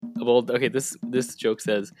Well, okay, this joke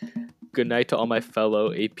says, "Good night to all my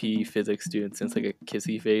fellow AP physics students," and it's like a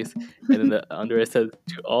kissy face. And then under it says,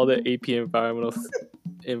 "To all the AP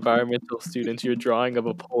environmental students, your drawing of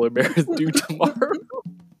a polar bear is due tomorrow."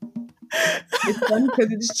 It's funny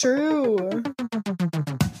because it's true.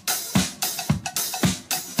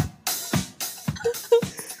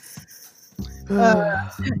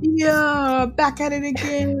 Yeah, back at it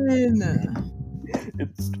again.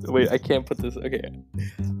 Wait, I can't put this. Okay,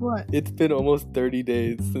 What? it's been almost 30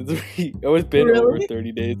 days since we. Oh, it's been over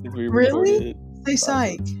 30 days since we recorded. Say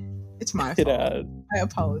psych. It's my fault. I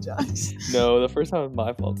apologize. No, the first time was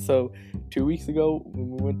my fault. So 2 weeks ago when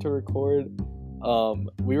we went to record,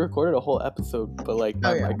 we recorded a whole episode, but like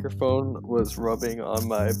my microphone was rubbing on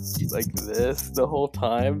my like this the whole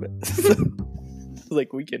time.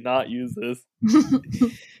 Like, we cannot use this.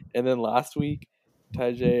 And then last week,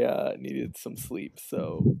 Tajay needed some sleep,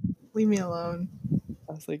 so leave me alone.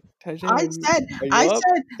 I was like, Tajay, I said,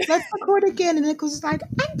 let's record again, and Nicholas was like,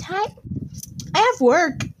 I'm tired. I have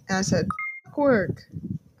work, and I said, work.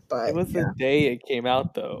 But it was the day it came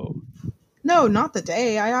out, though. No, not the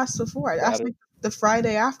day. I asked before. I asked like the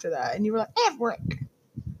Friday after that, and you were like, I have work.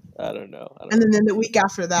 I don't know. And then the week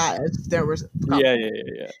after that, there was yeah.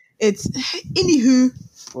 It's anywho.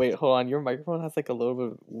 Wait, hold on. Your microphone has like a little bit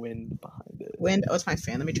of wind behind it. Wind? Oh, it's my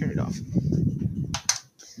fan. Let me turn it off.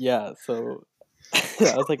 Yeah. So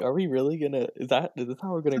I was like, "Are we really gonna? Is this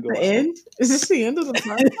how we're gonna go?" The end? Is this the end of the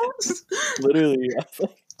podcast? Literally, I was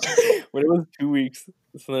like, when it was 2 weeks,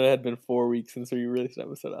 so then it had been 4 weeks since we released an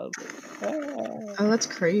episode. I was like, oh, that's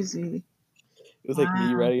crazy. It was like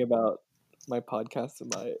me writing about my podcast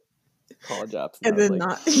and my college apps, and then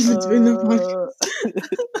not even doing the podcast.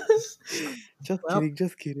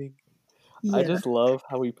 Just kidding. Yeah. I just love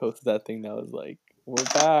how we posted that thing that was like, we're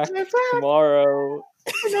back tomorrow.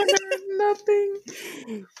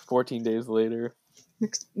 Nothing. 14 days later,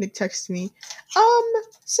 Nick texted me,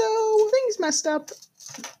 so things messed up.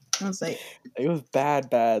 I was like, it was bad.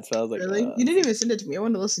 So I was like, really? You didn't even send it to me. I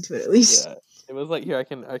wanted to listen to it at least. Yeah. It was like, here, I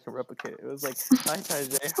can replicate it. It was like, hi,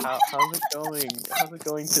 Tajay, how's it going? How's it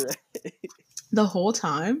going today? The whole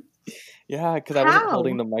time? Yeah, because I wasn't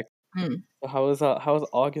holding the mic. So how was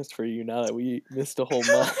August for you now that we missed a whole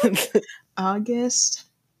month? August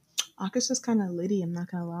was kind of litty, I'm not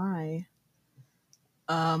gonna lie.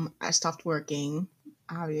 I stopped working,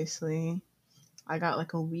 obviously. I got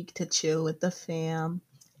like a week to chill with the fam.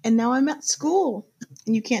 And now I'm at school.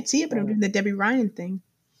 And you can't see it, but I'm doing the Debbie Ryan thing.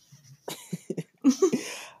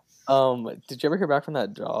 Did you ever hear back from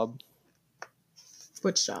that job?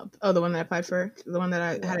 Which job? Oh, the one that I applied for? The one that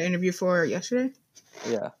I had an interview for yesterday?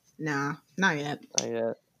 Yeah. Nah, not yet. Not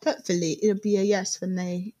yet. Hopefully it'll be a yes when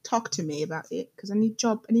they talk to me about it, because I need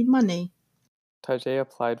money. Tajay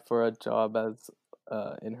applied for a job as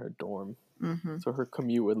in her dorm. Mm-hmm. So her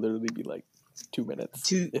commute would literally be like 2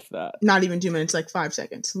 minutes, if that. Not even 2 minutes, like 5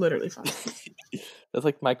 seconds. Literally 5 seconds. That's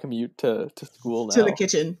like my commute to school now. To the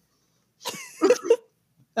kitchen.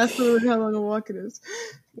 That's literally how long a walk it is.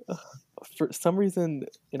 For some reason,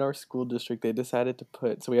 in our school district, they decided to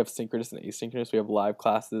put... So we have synchronous and asynchronous. We have live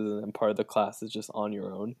classes, and then part of the class is just on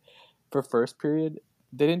your own. For first period,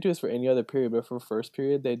 they didn't do this for any other period, but for first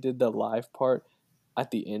period, they did the live part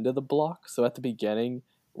at the end of the block. So at the beginning,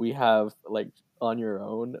 we have, like, on your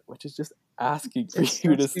own, which is just asking for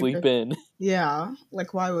you to sleep in. Yeah.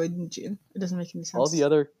 Like, why wouldn't you? It doesn't make any sense. All the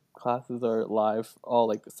other classes are live, all,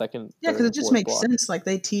 like, the second, yeah, because it just makes sense. Like,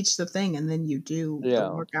 they teach the thing, and then you do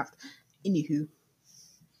the work after. Anywho.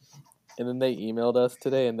 And then they emailed us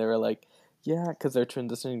today, and they were like, yeah, because they're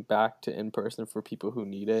transitioning back to in-person for people who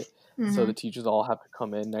need it. Mm-hmm. So the teachers all have to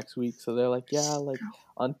come in next week. So they're like, yeah, like,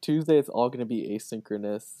 on Tuesday, it's all going to be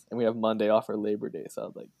asynchronous. And we have Monday off for Labor Day. So I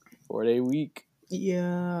was like, 4-day week.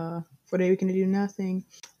 Yeah. 4-day week and do nothing.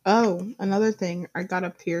 Oh, another thing. I got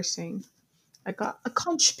a piercing. I got a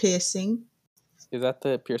conch piercing. Is that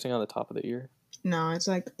the piercing on the top of the ear? No, it's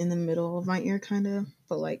like in the middle of my ear, kind of.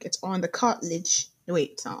 But like, it's on the cartilage.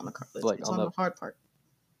 Wait, it's not on the cartilage. Like, it's on the hard part.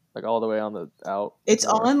 Like all the way on the out? It's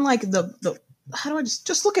on like the how do I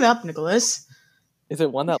just look it up, Nicholas? Is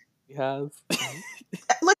it one that he has?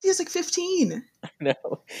 Lexi has like 15. I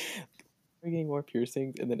know. We're getting more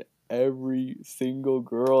piercings, and then every single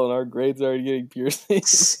girl in our grade started getting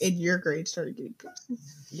piercings. In your grade started getting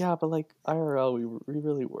piercings. Yeah, but like IRL, we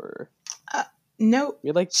really were. No,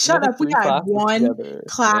 shut up. We had one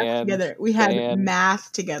class together. We had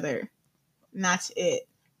math together. And that's it.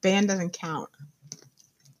 Band doesn't count.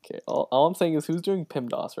 Okay, all I'm saying is, who's doing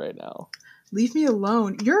PIMDOS right now? Leave me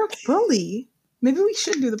alone. You're a bully. Maybe we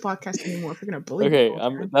shouldn't do the podcast anymore if we're gonna bully. Okay,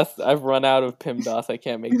 I've run out of PIMDOS. I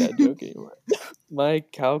can't make that joke anymore. My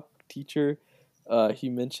calc teacher, he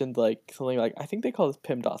mentioned like something like I think they call it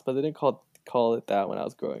PIMDOS, but they didn't call it that when I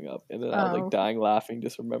was growing up, and then I was like Oh, dying laughing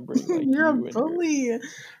just remembering like you're a you and your bully.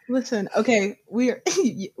 Listen, okay, we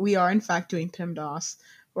are in fact doing PIMDOS.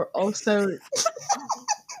 We're also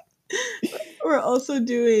we're also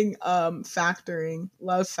doing factoring,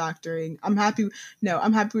 love factoring. I'm happy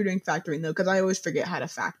we're doing factoring though, because I always forget how to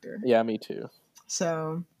factor. yeah, me too.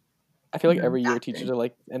 So I feel we're like doing every year teachers factoring. are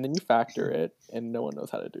like, and then you factor it, and no one knows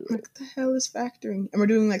how to do Like, it. what the hell is factoring? And we're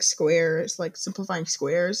doing like squares, like simplifying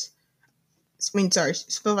squares. Sorry,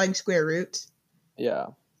 simplifying square roots. Yeah.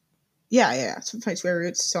 Yeah, simplifying square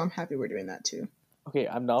roots. So I'm happy we're doing that too. Okay,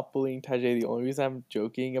 I'm not bullying Tajay. The only reason I'm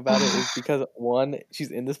joking about it is because one,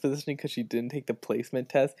 she's in this position because she didn't take the placement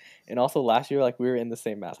test, and also last year, like we were in the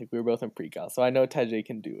same math, like we were both in pre-cal, so I know Tajay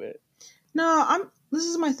can do it. No, I'm. This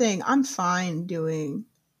is my thing. I'm fine doing.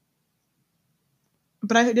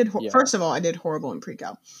 But I did. Yeah, First of all, I did horrible in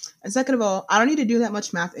pre-cal, and second of all, I don't need to do that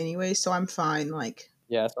much math anyway, so I'm fine. Like,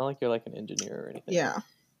 yeah. It's not like you're like an engineer or anything. yeah, I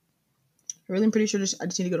really am pretty sure I just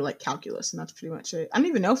need to go to like calculus, and that's pretty much it. I don't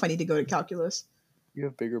even know if I need to go to calculus. You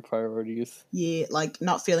have bigger priorities Yeah, like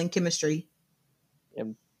not failing chemistry.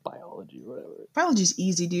 in biology or whatever. Biology's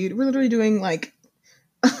easy, dude. We're literally doing like.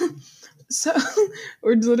 So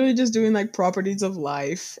we're literally just doing like properties of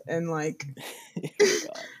life and like Oh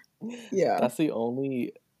my god, yeah. that's the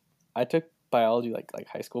only. I took biology like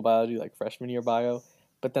high school biology like freshman year bio,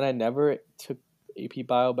 but then I never took AP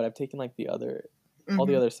bio. But I've taken like the other all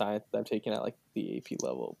the Hmm. other science I've taken at like the AP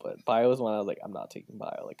level. But bio is one I was like I'm not taking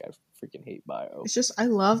bio. Like I freaking hate bio. It's just I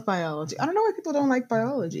love biology. I don't know why people don't like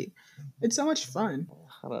biology. It's so much fun.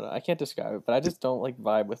 I don't know. I can't describe it, but I just don't like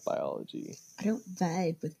vibe with biology. I don't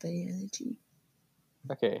vibe with biology.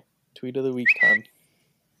 Okay, tweet of the week time.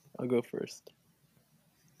 I'll go first.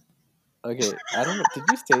 Okay, I don't know. Did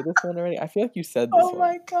you say this one already? I feel like you said this Oh one.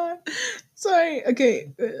 my god. Sorry.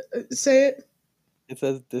 Okay, say it. It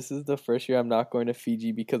says, "This is the first year I'm not going to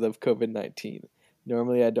Fiji because of COVID-19.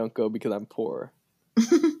 Normally I don't go because I'm poor." I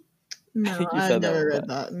No, think you I've said that never one, read but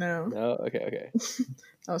that. No, no? Okay, okay.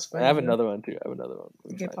 that was I funny have though. another one too. I have another one.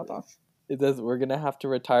 Let me Okay, find pop it. off. It says, "We're going to have to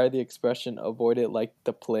retire the expression avoid it like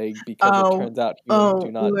the plague because it Oh, turns out humans do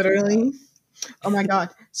oh, not do that." literally. Oh my god.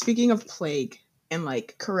 Speaking of plague and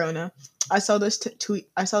like corona, I saw this tweet.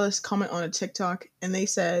 I saw this comment on a TikTok, and they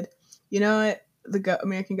said, "You know what? The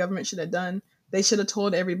American government should have done. They should have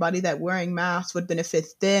told everybody that wearing masks would benefit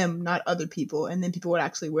them, not other people, and then people would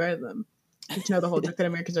actually wear them." But you know the whole joke that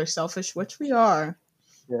Americans are selfish, which we are.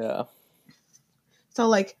 Yeah. So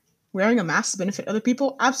like, wearing a mask to benefit other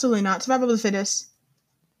people? Absolutely not. Survival of the fittest.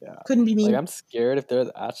 Yeah. Couldn't be Like me. I'm scared if there's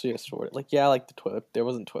actually a short like yeah, like the toilet there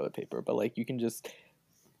wasn't toilet paper, but like you can just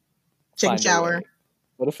Take a find a shower. way.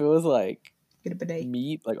 What if it was like Get a bidet.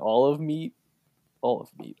 meat, like all of the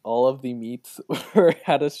meats were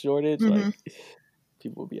had a shortage, Hmm. like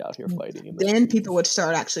people would be out here fighting in the Then people streets. would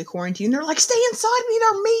start actually quarantine. They're like, "Stay inside. We need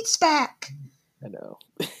our meats back." I know.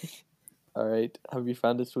 All right. Have you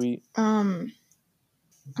found a tweet? I'm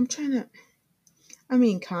trying to. I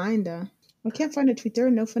mean, kinda. I can't find a tweet. There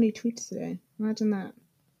are no funny tweets today. Imagine that.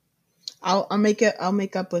 I'll make it. I'll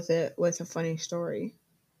make up with it with a funny story.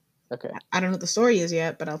 Okay. I don't know what the story is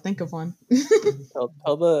yet, but I'll think of one.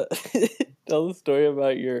 Tell the tell the story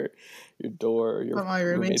about your door or your From my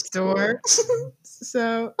roommate's roommate's door. door.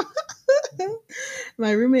 So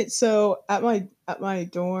my roommate. So at my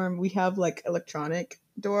dorm, we have like electronic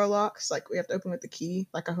door locks. Like we have to open with the key,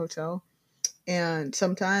 like a hotel. And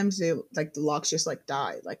sometimes they like the locks just like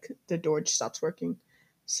die, like the door just stops working.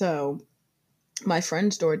 So my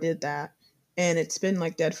friend's door did that, and it's been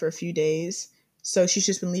like dead for a few days. So she's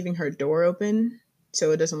just been leaving her door open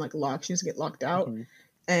so it doesn't like lock. She doesn't get locked out. Mhm.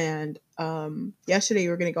 And yesterday we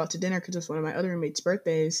were gonna go out to dinner because it was one of my other roommates'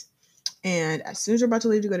 birthdays. And as soon as we're about to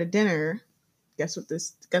leave to go to dinner, guess what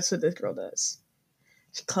this girl does?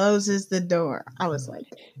 She closes the door. I was like,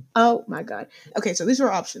 oh my god. Okay, so these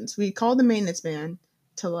were options. We called the maintenance man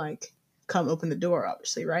to like come open the door,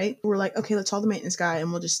 obviously, right? We're like, okay, let's call the maintenance guy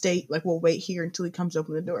and we'll just stay, like, we'll wait here until he comes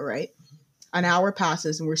open the door, right? An hour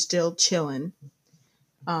passes and we're still chilling.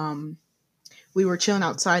 Um, we were chilling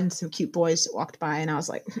outside and some cute boys walked by and I was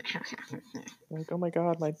like, Like, oh my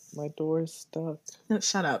god, my door is stuck. no,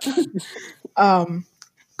 shut up. um,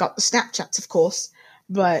 got the Snapchats, of course.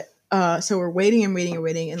 But so we're waiting and waiting and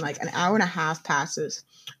waiting, and like an hour and a half passes,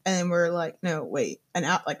 and then we're like, no, wait,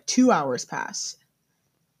 like 2 hours pass,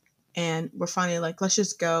 and we're finally like, let's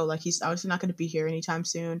just go. Like he's obviously not going to be here anytime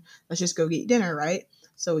soon. Let's just go get dinner, right?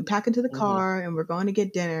 So we pack into the Hmm. car and we're going to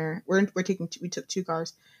get dinner. We took 2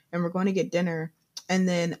 cars and we're going to get dinner, and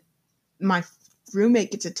then my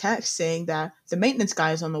roommate gets a text saying that the maintenance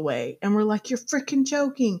guy is on the way. And we're like, you're freaking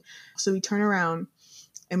joking. So we turn around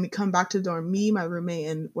and we come back to the dorm. Me, my roommate,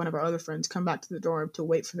 and one of our other friends come back to the dorm to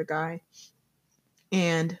wait for the guy.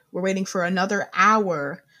 And we're waiting for another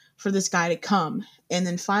hour for this guy to come. And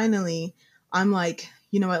then finally, I'm like,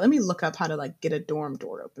 you know what? Let me look up how to like get a dorm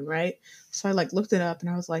door open, right? So I like looked it up and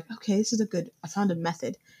I was like, okay, this is a good. I found a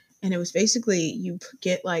method, and it was basically you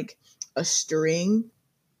get like a string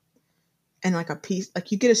and like a piece,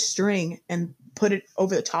 like you get a string and put it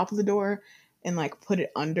over the top of the door and like put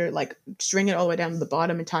it under, like string it all the way down to the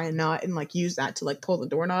bottom and tie a knot and like use that to like pull the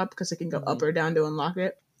doorknob because it can go up Mm-hmm. or down to unlock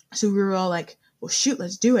it. So we were all like, well, shoot,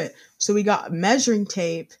 let's do it. So we got measuring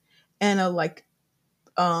tape and a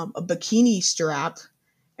bikini strap,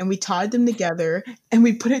 and we tied them together and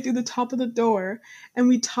we put it through the top of the door and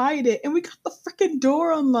we tied it and we got the freaking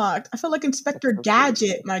door unlocked. I felt like That's Inspector so crazy.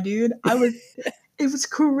 Gadget, my dude. It was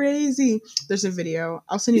crazy. There's a video.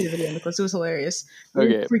 I'll send you the video, Nicholas. It was hilarious. We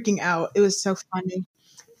were Okay. freaking out. It was so funny.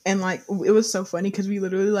 And like it was so funny because we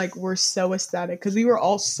literally like were so ecstatic because we were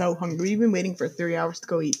all so hungry. We've been waiting for 3 hours to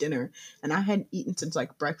go eat dinner, and I hadn't eaten since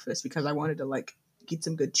like breakfast because I wanted to like get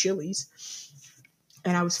some good chilies,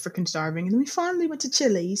 and I was freaking starving. And then we finally went to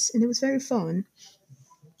Chili's, and it was very fun.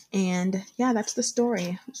 And yeah, that's the story.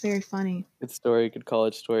 It was very funny. Good story, good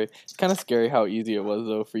college story. It's kind of scary how easy it was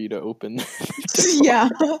though for you to open the Yeah.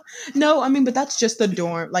 door. No, I mean, but that's just the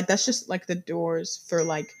dorm. Like that's just like the doors for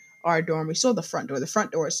like our dorm. We still have the front door. The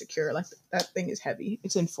front door is secure. Like that thing is heavy.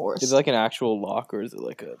 It's Is it enforced. like an actual lock or is it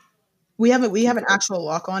like a We key have an card? actual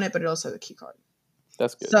lock on it, but it also has a key card.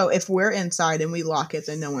 That's good. So if we're inside and we lock it,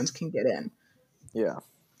 then no one can get in. Yeah.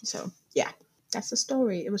 So yeah, that's the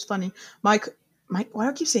story. It was funny. My why do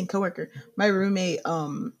I keep saying coworker? My roommate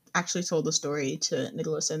actually told the story to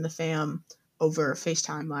Nicholas and the fam over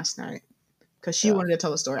FaceTime last night because she Yeah. wanted to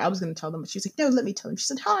tell the story. I was going to tell them, but she was like, "No, let me tell them." She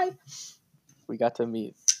said, "Hi." We got to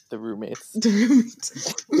meet the roommates. The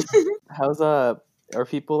roommates. How's are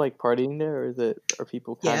people like partying there or are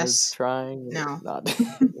people kind of Yes. trying or No, not?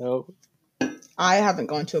 No. I haven't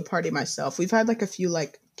gone to a party myself. We've had like a few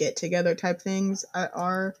like get together type things at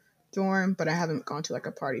our dorm, but I haven't gone to like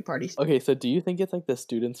a party. Okay, so do you think it's like the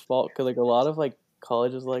students' fault? Because like a lot of like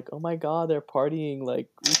colleges like, oh my god, they're partying. Like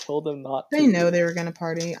we told them not They know to. they were gonna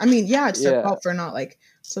party. I mean, yeah, it's their Yeah, fault for not like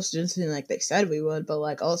social distancing like they said we would, but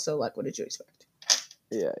like also like what did you expect?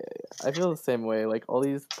 yeah. I feel the same way. Like all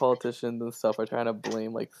these politicians and stuff are trying to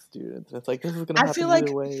blame like students, and it's like this is gonna I feel happen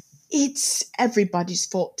either like way. it's everybody's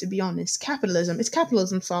fault to be honest. Capitalism. It's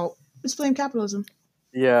capitalism's fault. Let's blame capitalism.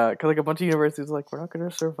 Yeah, because like a bunch of universities are like we're not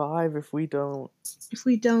gonna survive if we don't If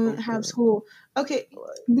we don't have open. school, okay,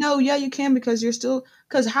 Like, no, yeah, you can because you're still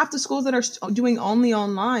because half the schools that are doing only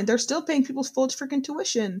online, they're still paying people's full freaking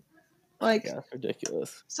tuition. Like, yeah, it's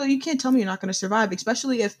ridiculous. so you can't tell me you're not going to survive,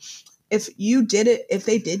 especially if you did it, if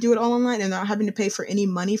they did do it all online and not having to pay for any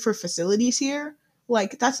money for facilities here.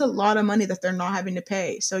 Like that's a lot of money that they're not having to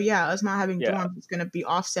pay. So yeah, us not having Yeah, dorms is going to be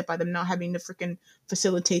offset by them not having to freaking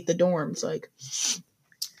facilitate the dorms. Like,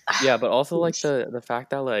 yeah, but also like the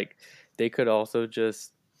fact that like they could also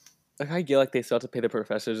just like I get like they still have to pay the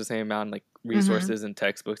professors the same amount like mm-hmm. resources and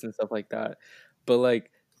textbooks and stuff like that, but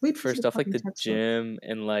like We pay for for stuff like fucking the textbooks. gym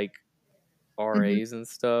and like Mm-hmm. RAs and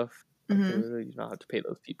stuff, like they Mm-hmm. literally do not have to pay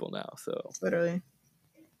those people now. So Literally.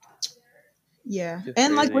 Yeah. it's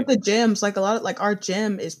And like with crazy. the gyms, like a lot of like our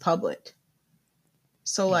gym is public.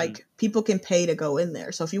 So Hmm. like people can pay to go in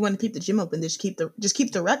there. So if you want to keep the gym open, just keep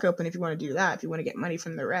the rec open if you want to do that. If you want to get money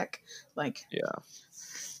from the rec, like Yeah,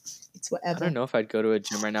 it's I don't whatever. know if I'd go to a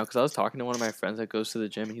gym right now because I was talking to one of my friends that goes to the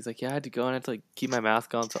gym. And he's like, "Yeah, I had to go and I had to like keep my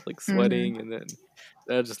mask on, so I'm like Hmm. sweating, and then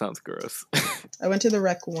that just sounds gross." I went to the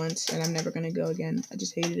rec once and I'm never gonna go again. I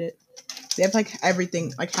just hated it. They have like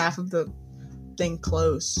everything, like half of the thing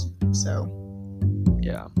closed. So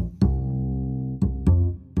Yeah.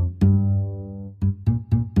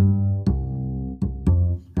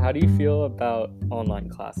 How do you feel about online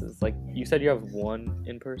classes? Like you said, you have one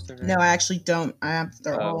in person, no, right? I actually don't.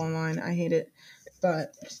 They're all Oh, online. I hate it.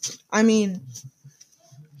 But I mean,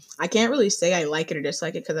 I can't really say I like it or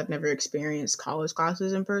dislike it because I've never experienced college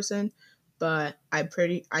classes in person. But I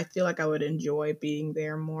feel like I would enjoy being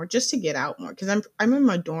there more just to get out more because I'm in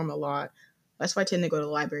my dorm a lot. That's why I tend to go to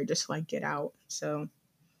the library just to like get out. So,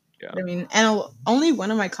 yeah. but I mean, and only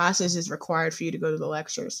one of my classes is required for you to go to the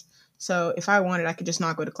lectures. So if I wanted, I could just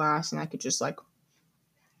not go to class and I could just like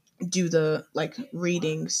do the like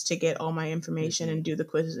readings to get all my information Hmm. and do the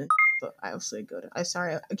quizzes and but I also go to I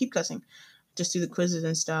sorry I keep cussing just do the quizzes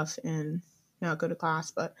and stuff and not go to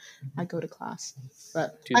class but I go to class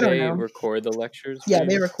but Do I don't they know. record the lectures for Yeah,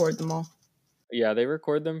 they you? record them all. Yeah, they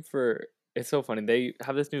record them for. It's so funny. They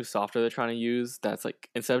have this new software they're trying to use that's like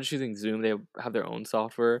instead of just using Zoom, they have their own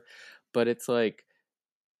software, but it's like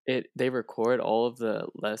they record all of the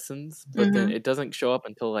lessons, but then Mm-hmm. it doesn't show up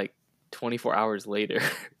until like 24 hours later.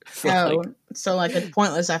 So Oh, like so like it's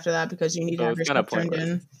pointless after that because you need to so have it's your kind of stuff turned pointless.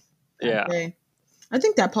 in that Yeah. day. I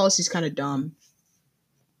think that policy's kind of dumb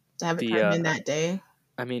to have it The turned in that day.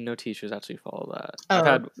 I mean, no teachers actually follow that. I've Oh,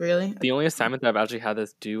 had really? the only assignment that I've actually had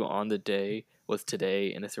this due on the day was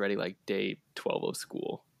today, and it's already like day 12 of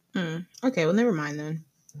school. Okay, well, never mind then.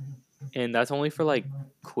 And that's only for like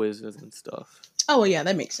quizzes and stuff. Oh, well, yeah,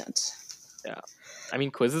 that makes sense. Yeah. I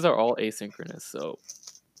mean, quizzes are all asynchronous, so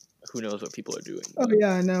who knows what people are doing. Oh, But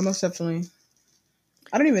yeah, no, most definitely.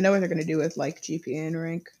 I don't even know what they're going to do with, like, GPA and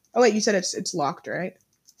rank. Oh, wait, you said it's locked, right?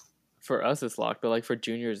 for us, it's locked, but like for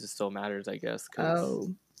juniors, it still matters, I guess, because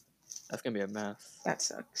Oh, that's going to be a mess. that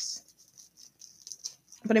sucks.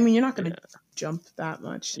 But, I mean, you're not going Yeah. to jump that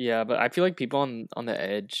much. Yeah, but I feel like people on the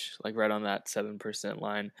edge, like right on that 7%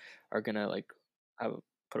 line, are going to like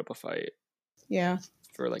put up a fight Yeah,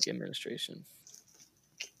 for like administration.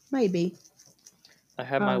 maybe. I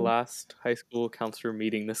had my last high school counselor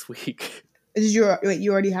meeting this week. Wait,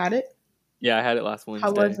 you already had it? Yeah, I had it last How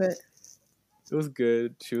Wednesday. was it? It was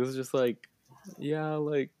good. She was just like, yeah,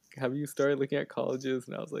 like, have you started looking at colleges?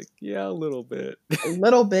 And I was like, yeah, a little bit. A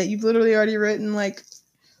little bit. You've literally already written, like,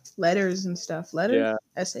 letters and stuff. Letters? Yeah,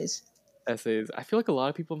 Essays. essays. I feel like a lot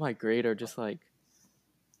of people in my grade are just like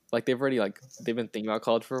they've already they've been thinking about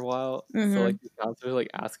college for a while. So like Mm-hmm. the counselors like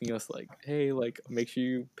asking us like, hey, like make sure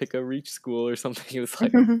you pick a reach school or something. It was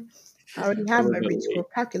like I already a have little my bit reach late. score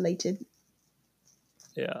calculated.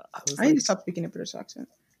 Yeah, I was I need to like, stop speaking a British accent.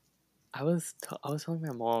 I was telling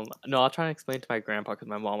my mom. No, I'll try and explain to my grandpa because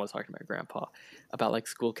my mom was talking to my grandpa about like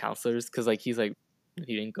school counselors because like he's like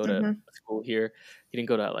he didn't go to Mm-hmm. school here. He didn't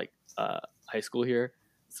go to like high school here,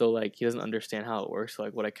 so like he doesn't understand how it works. So,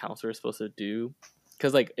 like what a counselor is supposed to do,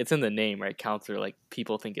 because like it's in the name, right? Counselor. Like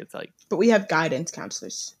people think it's like But we have guidance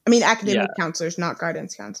counselors. I mean, yeah, academic counselors, not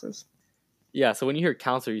guidance counselors. yeah. So when you hear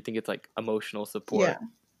counselor, you think it's like emotional Yeah. support,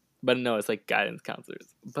 but no, it's like guidance counselors.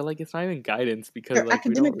 But like it's not even guidance because They're like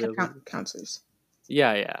we don't academic really. counselors.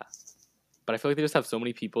 Yeah, yeah. But I feel like they just have so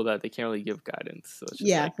many people that they can't really give guidance. So it's just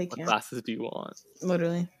Yeah, like, they what can. classes do you want?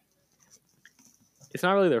 Literally. It's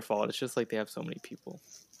not really their fault. It's just like they have so many people.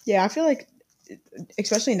 Yeah, I feel like,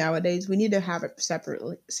 especially nowadays, we need to have it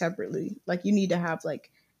separately. Like, you need to have, like,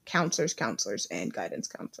 counselors, and guidance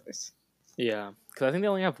counselors. Yeah, because I think they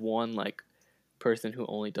only have one like person who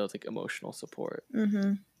only does like emotional support,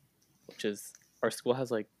 Mm-hmm. which is our school has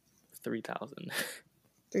like 3,000.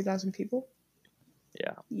 3,000 people?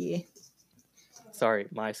 Yeah. Yeah. Sorry,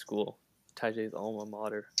 my school, Taijay's alma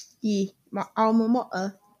mater. Yeah. My alma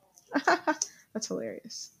mater. That's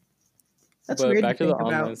hilarious. That's But weird to back to the think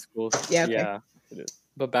online about. school. Yeah, okay. Yeah, it is.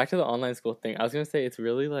 But back to the online school thing. I was gonna say it's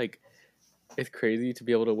really like it's crazy to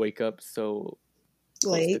be able to wake up so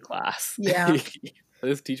close to Late. class. Yeah.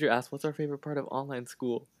 This teacher asked, "What's our favorite part of online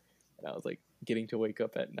school?" And I was like, "Getting to wake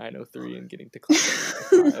up at 9:03 and getting to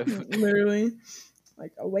class at 9:05." Literally.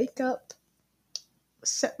 Like, I wake up,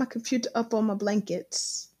 set my computer up on my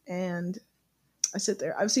blankets, and I sit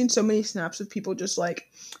there. I've seen so many snaps of people just like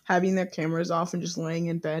having their cameras off and just laying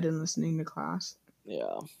in bed and listening to class.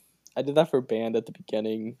 Yeah, I did that for band at the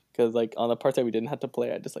beginning because like on the parts that we didn't have to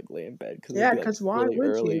play, I just like lay in bed because it'd Yeah, be like because why really would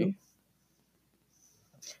early. you?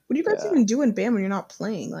 What do you guys Yeah, even do in band when you're not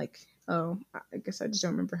playing? Like, oh, I guess I just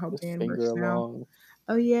don't remember how just band finger works now. along.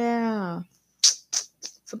 Oh, yeah.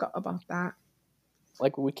 Forgot about that.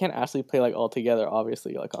 Like we can't actually play like all together,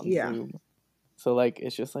 obviously, like on Yeah. Zoom. So like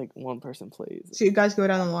it's just like one person plays. So you guys go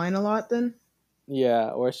down the line a lot then? Yeah,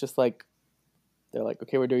 or it's just like they're like,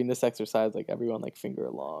 okay, we're doing this exercise, like everyone like finger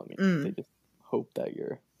along, and they just hope that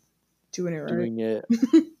you're Doing it right. doing it.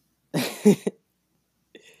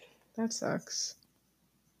 That sucks.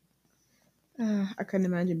 I couldn't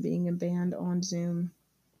imagine being in band on Zoom.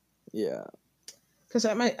 Yeah. Because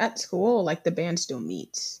at school, like the band still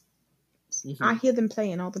meets. Mm-hmm. I hear them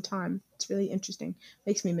playing all the time. It's really interesting.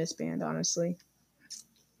 Makes me miss band, honestly.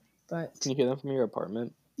 But Can you hear them from your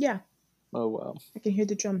apartment? yeah. Oh wow. I can hear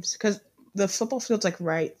the drums because the football field's like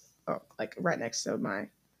right next to my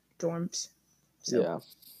dorms. So yeah.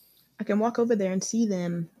 I can walk over there and see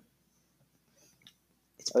them.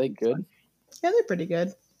 Are they good? Fun. Yeah, they're pretty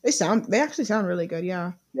good. They actually sound really good,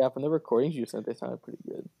 yeah. Yeah, from the recordings you sent, they sounded pretty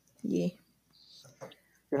good. Yeah.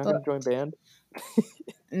 You're not gonna join band?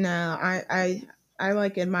 No, I I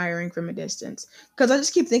like admiring from a distance because I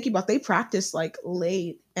just keep thinking about they practice like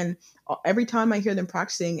late, and every time I hear them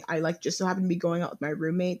practicing, I like just so happen to be going out with my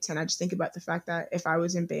roommates, and I just think about the fact that if I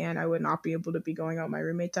was in band, I would not be able to be going out with my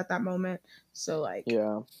roommates at that moment. So like,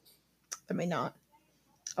 Yeah. I may not.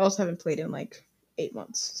 I also haven't played in like 8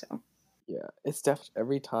 months, so Yeah. It's definitely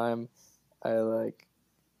every time I like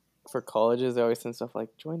for colleges, they always send stuff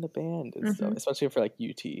like join the band and stuff, especially for like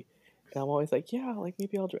UT. And I'm always like, yeah, like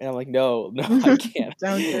maybe I'll join. And I'm like, no, no, I can't.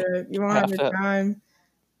 don't do it. You I won't have have the to time,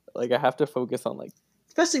 I have to focus on like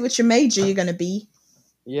especially with your major. You're gonna be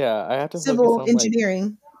yeah, I have to focus civil on like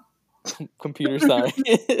engineering. computer science.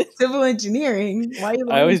 Civil engineering. Why are you I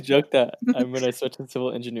lying? always joke that I'm gonna switch to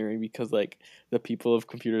civil engineering because like the people of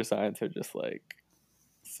computer science are just like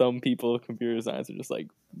some people of computer science are just like,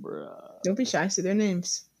 bruh. Don't be shy. Say their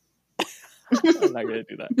names. I'm not gonna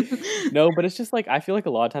do that. No, but it's just like I feel like a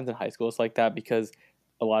lot of times in high school it's like that because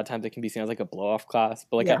a lot of times it can be seen as like a blow off class.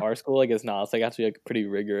 But like Yeah. at our school, like it's not. It's like actually like pretty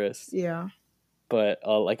rigorous. Yeah. But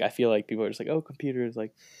like I feel like people are just like, oh, computers.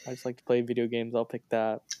 Like I just like to play video games. I'll pick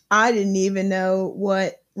that. I didn't even know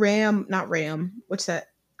what not RAM, what's that?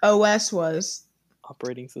 OS was.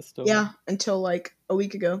 Operating system. Yeah, until like a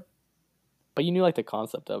week ago. But you knew like the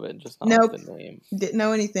concept of it, just not Nope. like the name. Didn't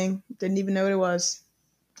know anything. Didn't even know what it was.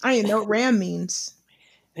 I didn't even know what RAM means.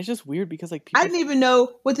 It's just weird because like people. I didn't even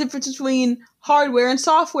know what the difference between hardware and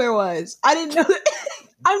software was. I didn't know that.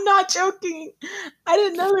 I'm not joking. I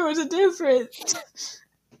didn't know there was a difference.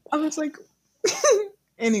 I was like,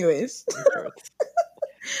 anyways.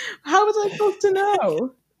 How was I supposed to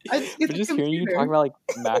know? I just get But the just computer. hearing you talk about like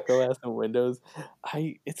Mac OS and Windows,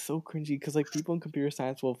 it's so cringy because like people in computer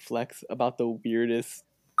science will flex about the weirdest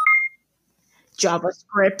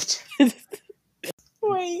JavaScript.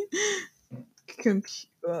 Wait.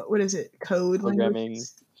 What is it? Code programming.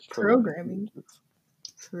 Programming.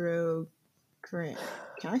 Program.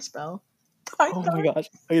 Can I spell? Oh my gosh.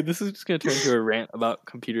 Okay, this is just gonna turn into a rant about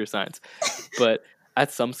computer science. But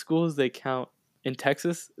at some schools in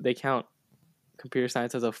Texas, they count computer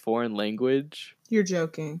science as a foreign language. You're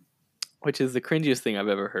joking. Which is the cringiest thing I've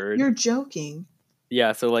ever heard. You're joking.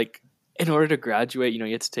 Yeah, so like in order to graduate, you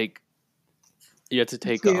have to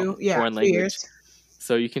take foreign language. Years.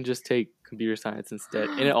 So you can just take computer science instead.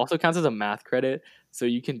 And it also counts as a math credit. So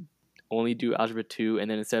you can only do algebra 2 and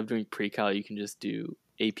then instead of doing pre-cal, you can just do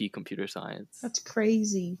AP computer science. That's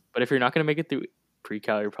crazy. But if you're not going to make it through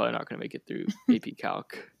pre-cal, you're probably not going to make it through AP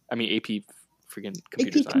calc. I mean AP freaking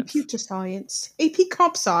computer AP science. computer science. AP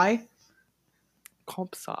comp sci.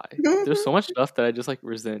 Comp sci. There's so much stuff that I just like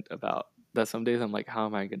resent about that some days I'm like, how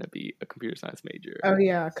am I going to be a computer science major? Oh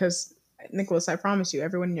yeah, because Nicholas, I promise you,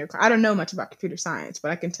 everyone in your class, I don't know much about computer science,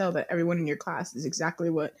 but I can tell that everyone in your class is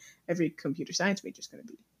exactly what every computer science major is going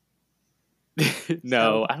to be.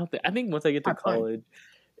 No, I don't think. I think once I get to college,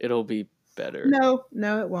 it'll be better. No,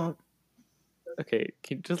 it won't. Okay,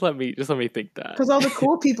 just let me think that. Because all the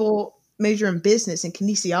cool people major in business and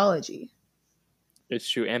kinesiology. It's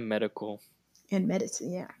true, and medical. And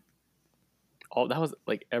medicine, yeah. All that was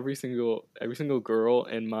like every single girl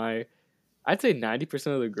in my, I'd say 90%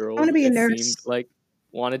 of the girls. I want to be a nurse. Seemed like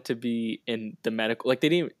wanted to be in the medical. Like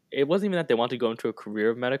it wasn't even that they wanted to go into a career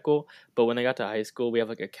of medical, but when they got to high school, we have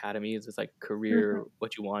like academies. It's like career,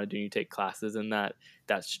 what you want to do. You take classes in that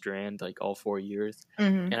strand like all 4 years.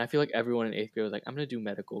 And I feel like everyone in 8th grade was like, I'm gonna do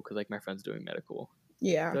medical because like my friend's doing medical.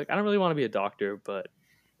 Yeah. They're like, I don't really want to be a doctor, but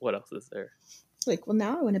what else is there? Like, well,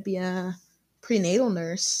 now I want to be a prenatal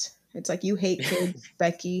nurse. It's like, you hate kids,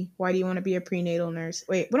 Becky. Why do you want to be a prenatal nurse?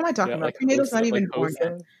 Wait, what am I talking about? Like Prenatal's not even born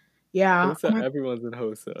yet. Yeah. HOSA, everyone's in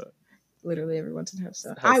HOSA. Literally everyone's in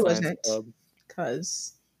HOSA. I wasn't,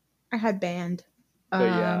 because I had band. But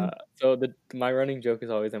yeah, so my running joke is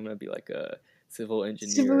always I'm going to be like a civil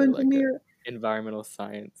engineer. Like environmental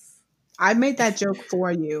science. I made that joke for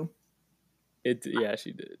you. Yeah,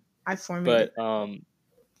 she did. I formulated. But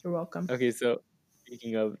you're welcome. Okay, so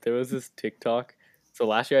speaking of, there was this TikTok. So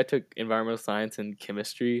last year I took environmental science and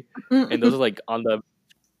chemistry, and those are like on the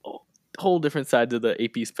whole different sides of the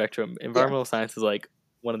AP spectrum. Environmental science is like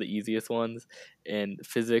one of the easiest ones, and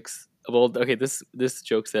physics. Well, okay, this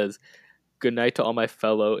joke says, "Good night to all my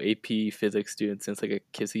fellow AP physics students," and it's like a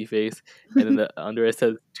kissy face, and then under it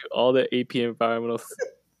says, "To all the AP environmental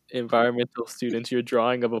students, your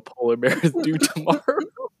drawing of a polar bear is due tomorrow."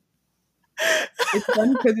 It's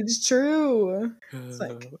funny because it's true.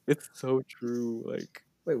 It's so true. Like,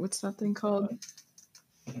 wait, what's that thing called?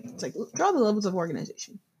 It's like, draw the levels of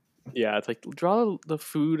organization. Yeah, it's like, draw the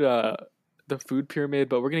food pyramid,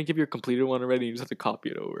 but we're gonna give you a completed one already. You just have to copy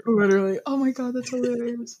it over. Literally. Oh my god, that's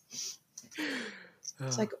hilarious.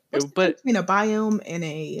 It's like, what's the difference between a biome and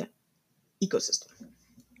a ecosystem.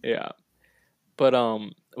 Yeah. But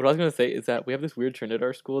what I was gonna say is that we have this weird trend at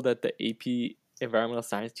our school that the AP environmental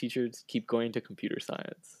science teachers keep going to computer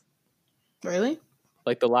science. Really?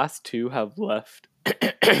 Like the last two have left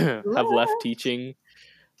have left teaching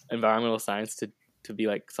environmental science to be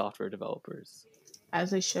like software developers.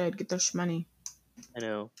 As they should get their money. I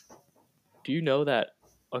know. Do you know that?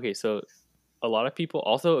 Okay, so a lot of people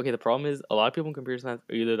also the problem is a lot of people in computer science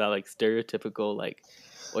are either that like stereotypical like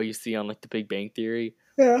what you see on like the Big Bang Theory,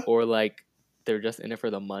 Yeah. or like they're just in it for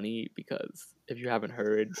the money, because if you haven't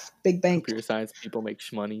heard, Big bank. computer science people make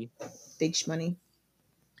shmoney. Big shmoney.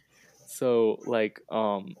 So like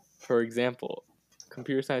for example,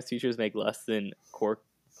 computer science teachers make less than core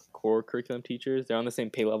curriculum teachers. They're on the same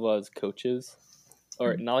pay level as coaches.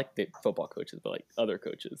 Or not like the football coaches, but like other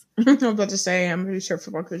coaches. I was about to say, I'm pretty sure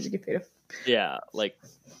football coaches get paid Yeah, like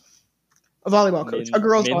a volleyball coach, a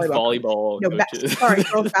girls men's volleyball coach. coaches. Sorry,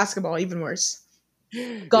 girls basketball, even worse.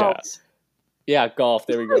 Golf. Yeah, golf.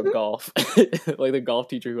 There we go, golf. Like the golf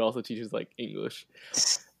teacher who also teaches like English.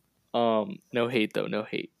 No hate though, no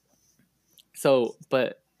hate. So,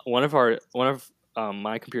 but one of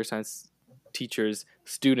my computer science teachers'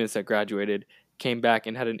 students that graduated came back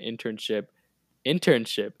and had an internship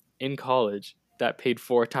in college that paid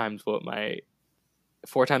 4 times a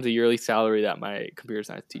yearly salary that my computer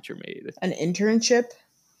science teacher made. An internship?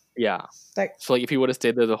 Yeah. So like if he would have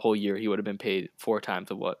stayed there the whole year, he would have been paid 4 times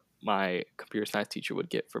of what my computer science teacher would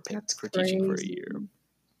get for teaching for a year.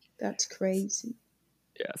 That's crazy.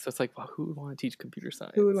 Yeah, so it's like, well, who would want to teach computer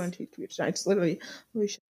science? Who would want to teach computer science? Literally,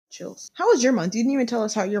 chills. How was your month? You didn't even tell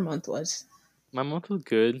us how your month was. My month was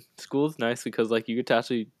good. School's nice because like you get to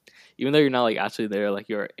actually, even though you're not like actually there, like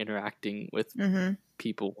you're interacting with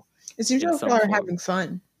people. It seems like y'all are having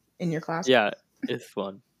fun in your class. Yeah, it's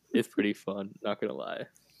fun. It's pretty fun. Not gonna lie.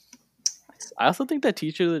 I also think that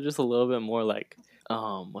teachers are just a little bit more like,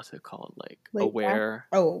 what's it called? Like aware.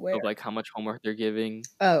 Aware of like how much homework they're giving.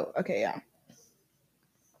 Oh, okay, yeah.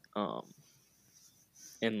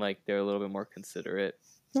 And like they're a little bit more considerate.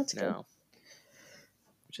 That's now, good.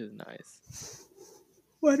 Which is nice.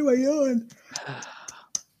 Why do I yawn?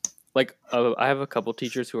 Like I have a couple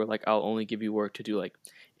teachers who are like, I'll only give you work to do like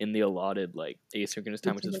in the allotted like asynchronous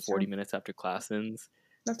time, which is 40 minutes after class ends.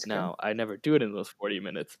 That's now good. I never do it in those 40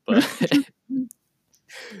 minutes, but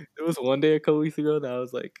there was one day a couple weeks ago that I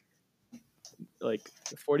was like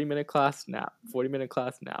 40-minute class nap, 40-minute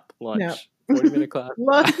class nap, lunch, 40-minute class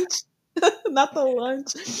lunch. Not the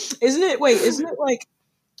lunch. Isn't it like,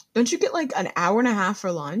 don't you get like an hour and a half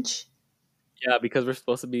for lunch? Yeah, because we're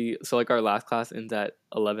supposed to be, so like our last class ends at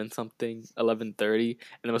 11:30, and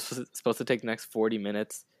then we're supposed to take the next 40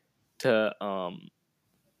 minutes to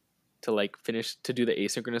like finish to do the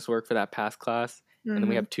asynchronous work for that past class, and then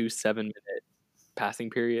we have 2 7-minute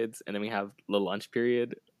passing periods, and then we have the lunch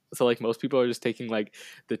period. So like most people are just taking like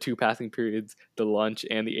the 2 passing periods, the lunch,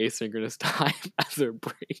 and the asynchronous time as their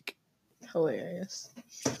break. Hilarious.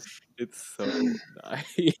 It's so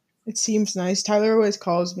nice. It seems nice. Tyler always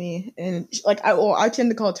calls me, and I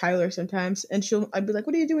tend to call Tyler sometimes, and I'd be like,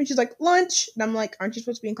 "What are you doing?" She's like, "Lunch," and I'm like, "Aren't you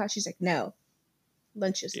supposed to be in class?" She's like, "No,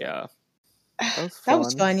 lunch is." Yeah, that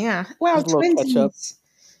was fun. Yeah. Wow, twinsies.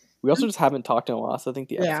 We also just haven't talked in a while, so I think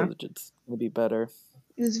the episodes are just gonna be better.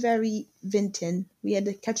 It was very Vinton. We had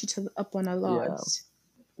to catch each other up on our logs.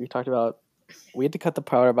 Yeah. We had to cut the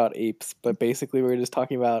part about apes, but basically we were just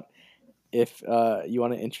talking about if you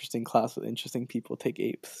want an interesting class with interesting people, take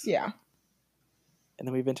apes. Yeah. And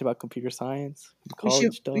then we vented about computer science,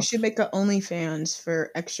 college stuff. We should make an OnlyFans for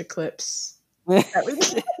extra clips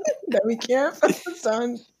that we can't post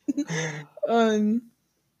on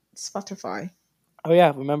Spotify. Oh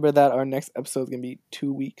yeah, remember that our next episode is gonna be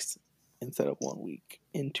 2 weeks instead of 1 week.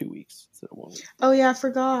 In 2 weeks instead of 1 week. Oh yeah, I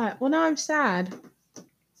forgot. Well, now I'm sad.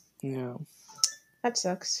 Yeah. That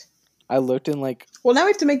sucks. I looked in like. Well, now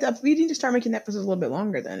we have to we need to start making the episodes a little bit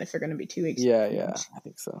longer then if they're going to be 2 weeks. Yeah, I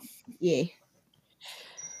think so. Yeah.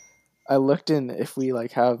 I looked in if we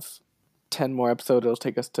like have 10 more episodes, it'll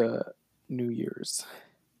take us to New Year's.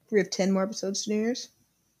 We have 10 more episodes to New Year's?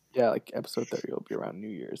 Yeah, like episode 30 will be around New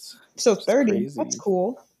Year's. So 30, that's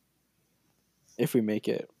cool. If we make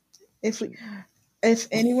it. If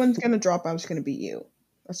anyone's going to drop out, it's going to be you.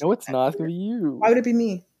 No, it's not. It's going to be you. Why would it be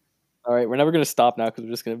me? All right, we're never going to stop now because we're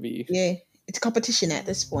just going to be... Yeah, it's competition at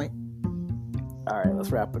this point. All right, let's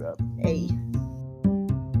wrap it up. Hey.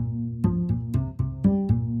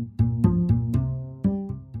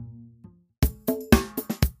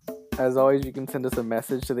 As always, you can send us a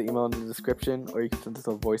message to the email in the description, or you can send us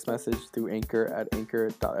a voice message through Anchor at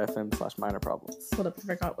anchor.fm/minorproblems. Hold up, I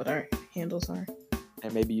forgot what our handles are.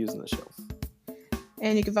 And maybe using the show.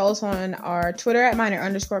 And you can follow us on our Twitter at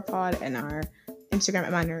minor_pod and our Instagram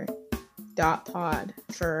at minor.pod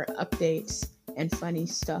for updates and funny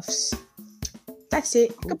stuffs. That's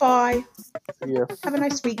it. Cool. Goodbye. Yeah. Have a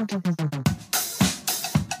nice week.